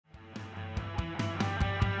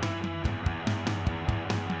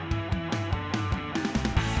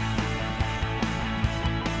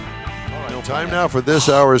Time now for this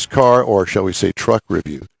hour's car, or shall we say truck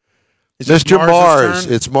review. Mr. Mars.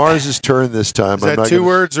 It's Mars's turn this time. Is that two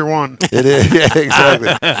words or one? It is, yeah,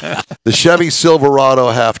 exactly. The Chevy Silverado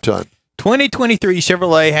half-ton. 2023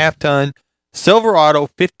 Chevrolet half-ton Silverado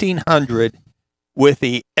 1500 with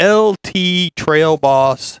the LT Trail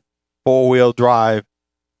Boss four-wheel drive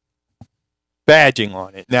badging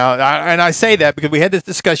on it. Now, I say that because we had this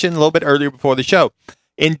discussion a little bit earlier before the show.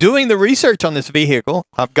 In doing the research on this vehicle,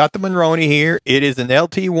 I've got the Monroney here. It is an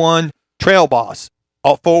LT1 Trail Boss,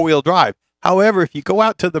 all four-wheel drive. However, if you go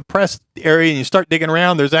out to the press area and you start digging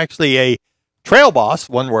around, there's actually a Trail Boss,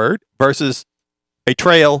 one word, versus a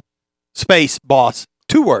Trail Space Boss,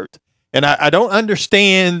 two words. And I don't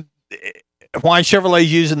understand why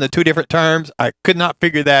Chevrolet's using the two different terms. I could not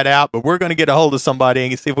figure that out, but we're going to get a hold of somebody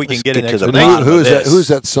and see if we can get an explanation. Who's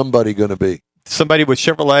that somebody going to be? Somebody with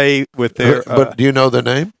Chevrolet with their... but do you know their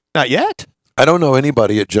name? Not yet. I don't know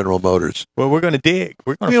anybody at General Motors. Well, we're going to dig.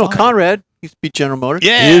 We're going to find Conrad used to be General Motors.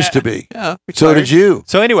 Yeah. He used to be. Yeah. So did you.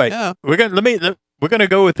 So anyway, we're going to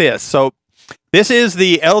go with this. So this is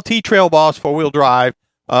the LT Trail Boss four-wheel drive,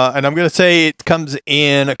 and I'm going to say it comes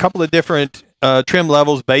in a couple of different trim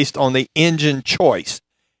levels based on the engine choice.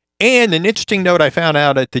 And an interesting note I found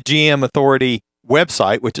out at the GM Authority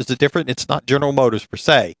website, which is it's not General Motors per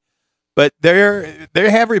se, but they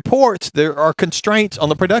have reports there are constraints on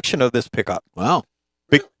the production of this pickup. Wow.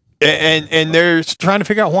 And they're trying to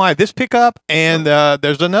figure out why this pickup and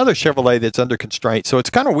there's another Chevrolet that's under constraint. So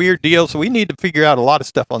it's kind of a weird deal. So we need to figure out a lot of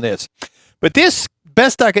stuff on this. But this,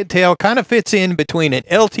 best I could tell, kind of fits in between an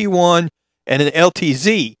LT1 and an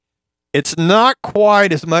LTZ. It's not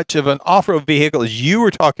quite as much of an off-road vehicle as you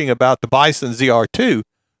were talking about, the Bison ZR2,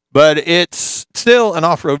 but it's still an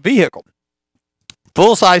off-road vehicle.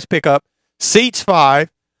 Full-size pickup, seats 5.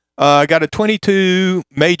 Got a 22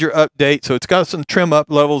 major update, so it's got some trim up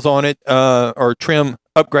levels on it, or trim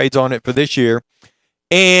upgrades on it for this year.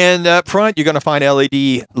 And up front, you're going to find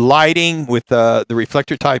LED lighting with the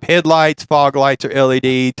reflector-type headlights, fog lights are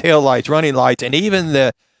LED, tail lights, running lights, and even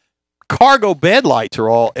the cargo bed lights are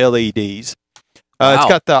all LEDs. Wow. It's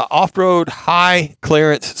got the off-road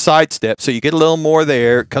high-clearance side step, so you get a little more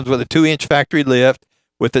there. It comes with a 2-inch factory lift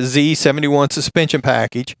with a Z71 suspension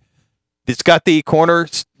package. It's got the corner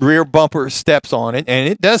rear bumper steps on it, and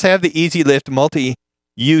it does have the Easy Lift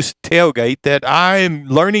multi-use tailgate that I'm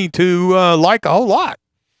learning to like a whole lot.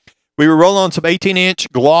 We were rolling on some 18-inch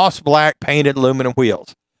gloss black painted aluminum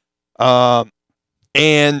wheels. And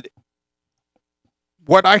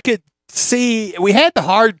what I could see, we had the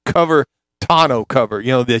hardcover tonneau cover,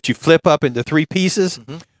 that you flip up into 3 pieces.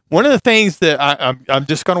 Mm-hmm. One of the things that I'm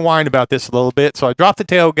just going to whine about this a little bit. So I dropped the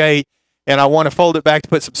tailgate, and I want to fold it back to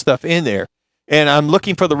put some stuff in there. And I'm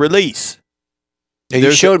looking for the release. Yeah,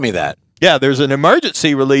 you showed me that. Yeah, there's an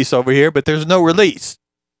emergency release over here, but there's no release.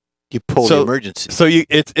 You pull the emergency. So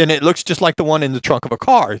it looks just like the one in the trunk of a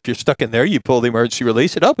car. If you're stuck in there, you pull the emergency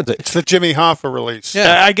release, it opens it. It's the Jimmy Hoffa release.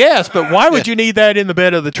 Yeah, I guess, but why would you need that in the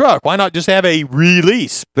bed of the truck? Why not just have a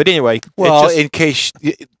release? But anyway, well, in case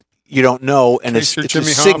you don't know, and it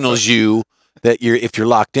signals you that if you're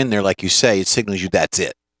locked in there, like you say, it signals you that's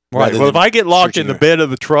it. Right. Well, if I get locked in the bed of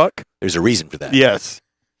the truck, there's a reason for that. Yes.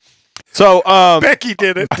 So Becky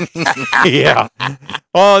did it. Yeah.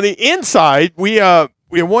 On the inside, we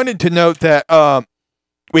wanted to note that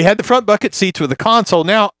we had the front bucket seats with a console.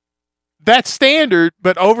 Now, that's standard,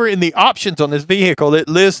 but over in the options on this vehicle, it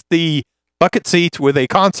lists the bucket seats with a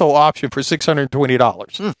console option for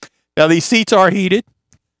 $620. Now, these seats are heated,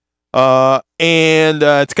 and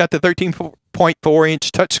it's got the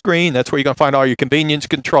 13.4-inch touchscreen. That's where you're going to find all your convenience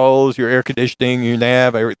controls, your air conditioning, your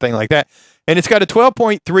nav, everything like that. And it's got a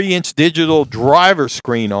 12.3-inch digital driver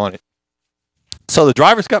screen on it. So the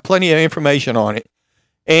driver's got plenty of information on it.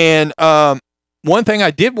 And one thing I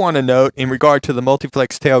did want to note in regard to the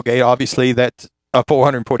multiflex tailgate, obviously that's a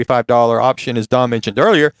 $445 option, as Don mentioned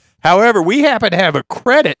earlier. However, we happen to have a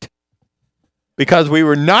credit because we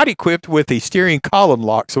were not equipped with the steering column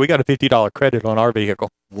lock, so we got a $50 credit on our vehicle.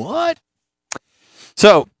 What?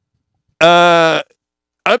 So,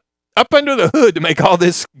 up under the hood to make all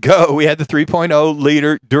this go, we had the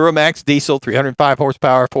 3.0-liter Duramax diesel, 305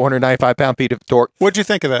 horsepower, 495 pound-feet of torque. What'd you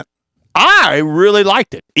think of that? I really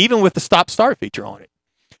liked it, even with the stop-start feature on it.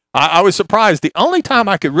 I was surprised. The only time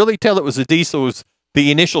I could really tell it was a diesel was the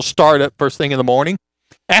initial startup first thing in the morning.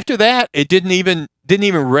 After that, it didn't even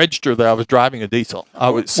register that I was driving a diesel. I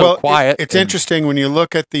was so quiet. It's interesting when you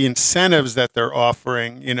look at the incentives that they're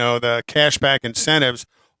offering, the cashback incentives.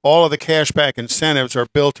 All of the cashback incentives are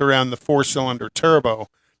built around the 4-cylinder turbo,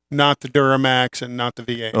 not the Duramax and not the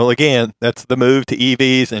V8. Well, again, that's the move to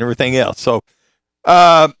EVs and everything else. So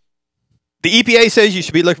The EPA says you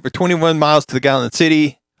should be looking for 21 miles to the gallon in the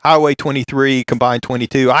city, Highway 23, combined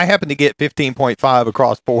 22. I happen to get 15.5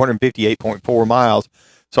 across 458.4 miles.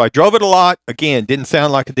 So I drove it a lot. Again, didn't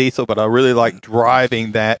sound like a diesel, but I really like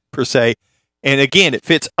driving that per se. And again, it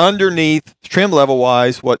fits underneath, trim level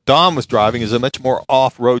wise. What Don was driving is a much more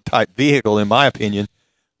off-road type vehicle, in my opinion.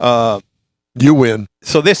 You win.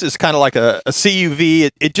 So this is kind of like a CUV.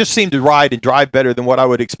 It just seemed to ride and drive better than what I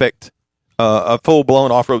would expect a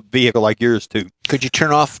full-blown off-road vehicle like yours to. Could you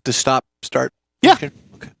turn off the start? Yeah. Okay.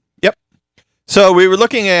 Yep. So we were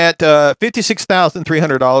looking at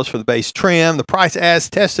 $56,300 for the base trim. The price as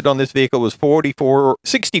tested on this vehicle was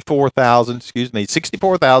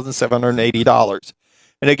 $64,780.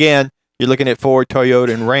 And again, you're looking at Ford,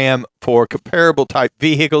 Toyota, and Ram for comparable type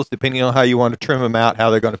vehicles, depending on how you want to trim them out, how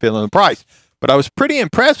they're going to fit in the price. But I was pretty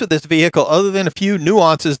impressed with this vehicle, other than a few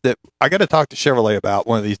nuances that I got to talk to Chevrolet about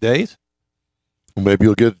one of these days. Well, maybe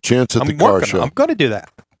you'll get a chance at the car show. I'm going to do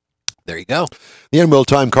that. There you go. The In Wheel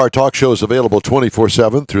Time Car Talk Show is available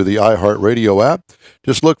 24/7 through the iHeartRadio app.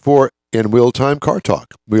 Just look for In Wheel Time Car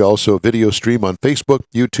Talk. We also video stream on Facebook,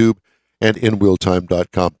 YouTube, and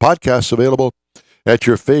InWheelTime.com. Podcasts available at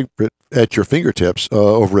your fingertips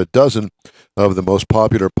over a dozen of the most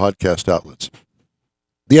popular podcast outlets.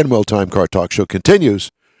 The In Wheel Time Car Talk Show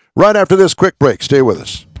continues right after this quick break. Stay with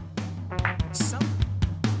us.